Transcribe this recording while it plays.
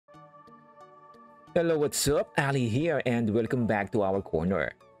Hello, what's up? Ali here and welcome back to our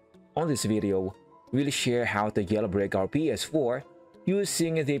corner. On this video, we'll share how to jailbreak our PS4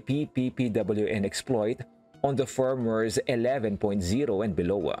 using the PPPwn exploit on the firmwares 11.0 and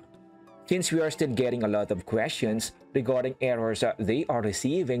below. Since we are still getting a lot of questions regarding errors that they are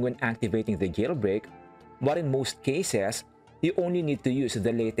receiving when activating the jailbreak, but in most cases, you only need to use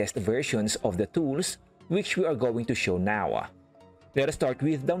the latest versions of the tools which we are going to show now. Let us start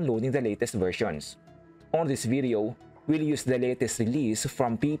with downloading the latest versions. On this video, we'll use the latest release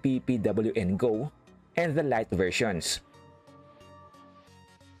from PPPwn Go and the Lite versions.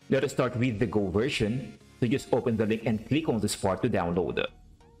 Let us start with the Go version, so just open the link and click on this part to download.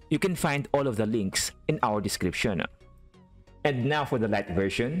 You can find all of the links in our description. And now for the Lite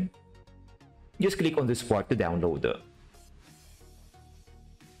version, just click on this part to download.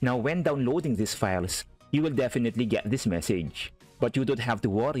 Now when downloading these files, you will definitely get this message. But you don't have to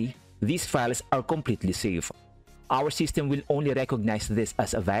worry, these files are completely safe. Our system will only recognize this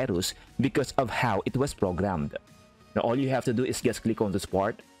as a virus because of how it was programmed. Now all you have to do is just click on this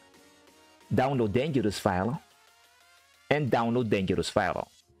part, download dangerous file, and download dangerous file.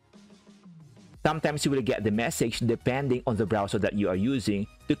 Sometimes you will get the message depending on the browser that you are using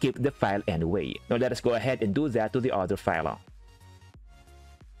to keep the file anyway. Now let us go ahead and do that to the other file.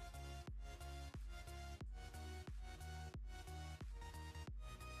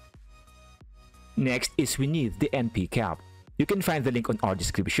 Next is we need the NP cap. You can find the link on our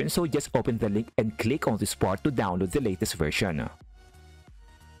description, so just open the link and click on this part to download the latest version.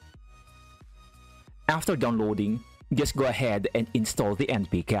 After downloading, just go ahead and install the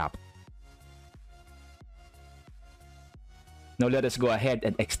NP cap. Now let us go ahead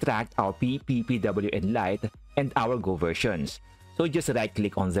and extract our pppwnlite and our Go versions. So just right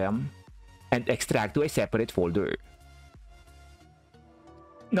click on them and extract to a separate folder.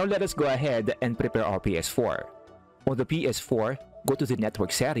 Now let us go ahead and prepare our PS4. On the PS4, go to the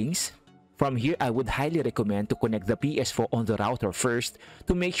network settings. From here, I would highly recommend to connect the PS4 on the router first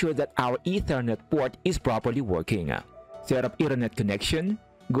to make sure that our Ethernet port is properly working. Set up Ethernet connection,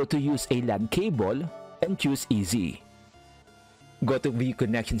 go to use a LAN cable, and choose Easy. Go to view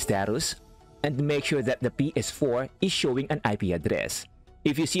connection status, and make sure that the PS4 is showing an IP address.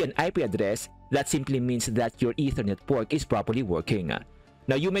 If you see an IP address, that simply means that your Ethernet port is properly working.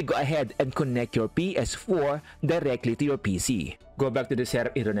 Now you may go ahead and connect your PS4 directly to your PC. Go back to the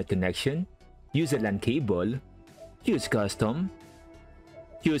setup Ethernet connection, use a LAN cable, choose custom,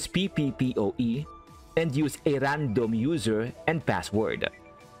 choose PPPoE, and use a random user and password.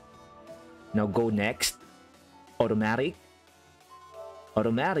 Now go next, automatic,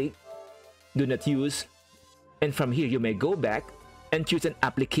 do not use, and from here you may go back and choose an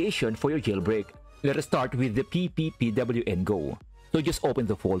application for your jailbreak. Let us start with the PPPwn Go. So just open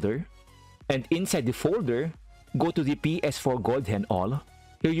the folder, and inside the folder, go to the PS4 Goldhen all.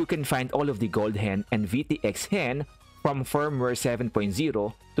 Here you can find all of the Goldhen and VTX hen from firmware 7.0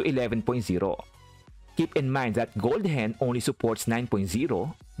 to 11.0. Keep in mind that Goldhen only supports 9.0,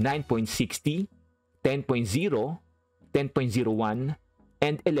 9.60, 10.0, 10.01,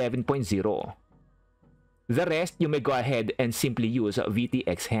 and 11.0. The rest, you may go ahead and simply use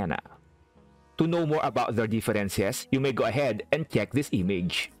VTX hen. To know more about their differences, you may go ahead and check this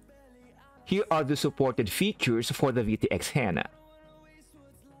image. Here are the supported features for the VTX hen.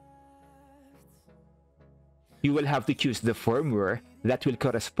 You will have to choose the firmware that will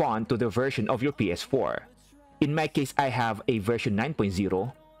correspond to the version of your PS4. In my case, I have a version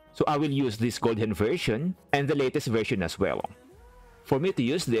 9.0, so I will use this Goldhen version and the latest version as well. For me to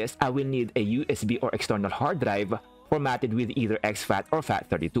use this, I will need a USB or external hard drive formatted with either exFAT or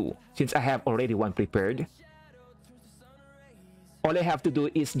FAT32. Since I have already one prepared, all I have to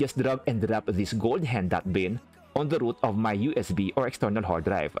do is just drag and drop this Goldhen.bin on the root of my USB or external hard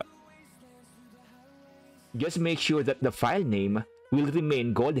drive. Just make sure that the file name will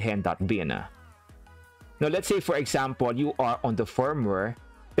remain Goldhen.bin. Now let's say for example you are on the firmware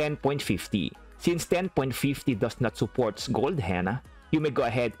 10.50. Since 10.50 does not support Goldhen, you may go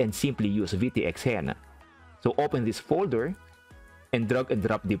ahead and simply use VTX hen. So open this folder and drag and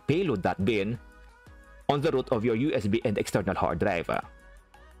drop the payload.bin on the root of your USB and external hard drive.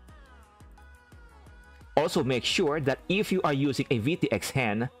 Also make sure that if you are using a VTX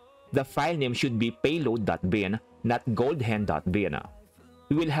hen, the file name should be payload.bin, not goldhen.bin.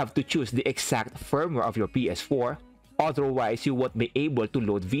 You will have to choose the exact firmware of your PS4, otherwise you won't be able to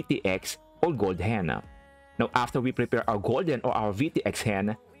load VTX or Goldhen. Now after we prepare our Goldhen or our VTX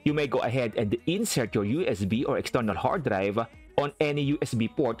hen, you may go ahead and insert your USB or external hard drive on any USB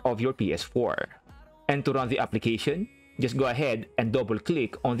port of your PS4. And to run the application, just go ahead and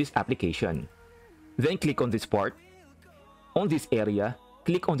double-click on this application. Then click on this part. On this area,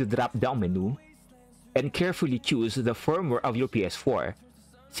 click on the drop-down menu and carefully choose the firmware of your PS4.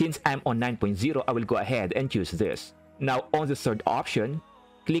 Since I'm on 9.0, I will go ahead and choose this. Now on the third option,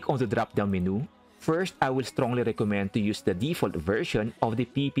 click on the drop-down menu. First, I will strongly recommend to use the default version of the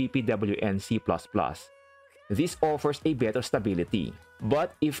PPPWN C++. This offers a better stability.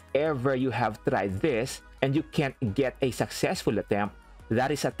 But if ever you have tried this and you can't get a successful attempt, that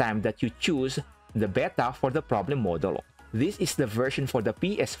is a time that you choose the beta for the problem model. This is the version for the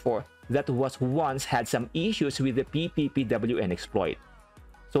PS4 that was once had some issues with the PPPWN exploit.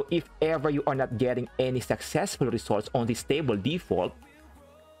 So if ever you are not getting any successful results on this stable default,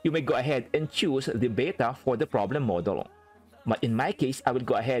 you may go ahead and choose the beta for the problem model. But in my case, I will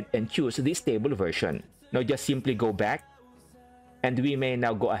go ahead and choose the stable version. Now just simply go back, and we may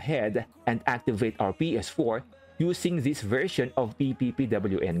now go ahead and activate our PS4 using this version of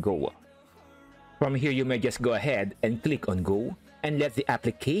PPPWN Go. From here, you may just go ahead and click on Go and let the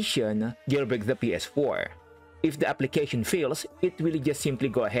application jailbreak the PS4. If the application fails, it will just simply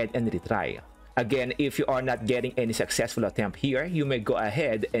go ahead and retry. Again, if you are not getting any successful attempt here, you may go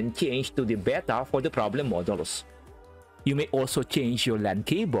ahead and change to the beta for the problem models. You may also change your LAN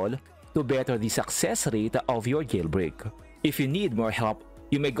cable to better the success rate of your jailbreak. If you need more help,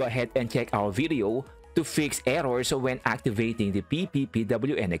 you may go ahead and check our video to fix errors when activating the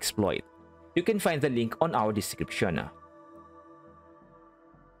PPPWN exploit. You can find the link on our description.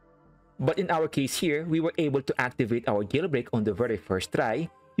 But in our case here, we were able to activate our jailbreak on the very first try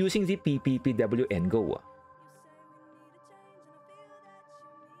using the PPPWN Go.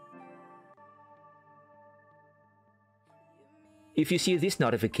 If you see this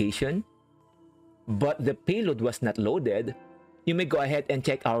notification, but the payload was not loaded, you may go ahead and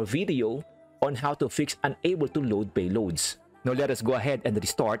check our video on how to fix unable to load payloads. Now let us go ahead and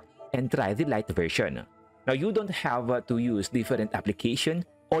restart and try the lite version. Now you don't have to use different application.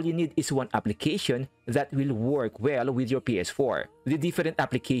 All you need is one application that will work well with your PS4. The different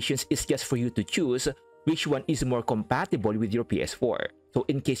applications is just for you to choose which one is more compatible with your PS4. So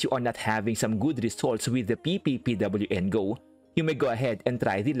in case you are not having some good results with the PPPWN Go, you may go ahead and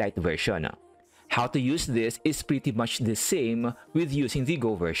try the lite version. How to use this is pretty much the same with using the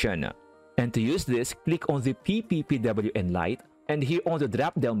Go version. And to use this, click on the pppwnlite, and here on the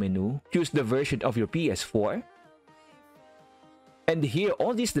drop-down menu, choose the version of your PS4. And here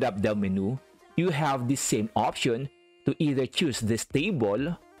on this drop-down menu, you have the same option to either choose the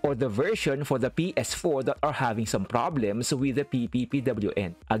stable or the version for the PS4 that are having some problems with the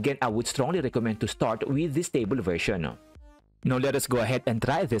PPPWN. Again, I would strongly recommend to start with the stable version. Now let us go ahead and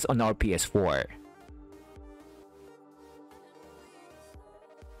try this on our PS4.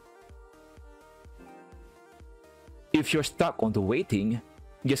 If you're stuck on the waiting,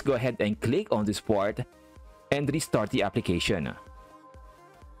 just go ahead and click on this part and restart the application.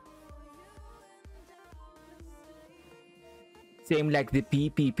 Same like the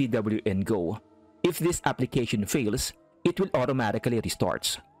PPPWN Go. If this application fails, it will automatically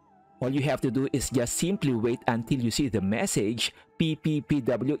restart. All you have to do is just simply wait until you see the message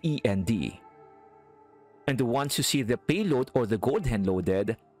PPPWEND. And once you see the payload or the Goldhen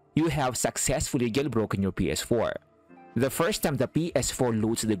loaded, you have successfully jailbroken your PS4. The first time the PS4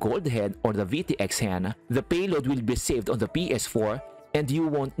 loads the Goldhen or the VTX hen, the payload will be saved on the PS4 and you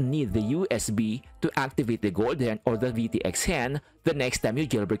won't need the USB to activate the Goldhen or the VTX hen the next time you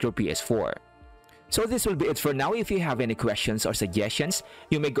jailbreak your PS4. So this will be it for now. If you have any questions or suggestions,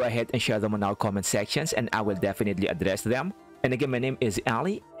 you may go ahead and share them on our comment sections and I will definitely address them. And again, my name is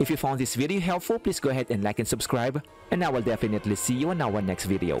Ali. If you found this video helpful, please go ahead and like and subscribe, and I will definitely see you in our next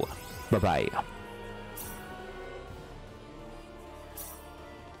video. Bye-bye.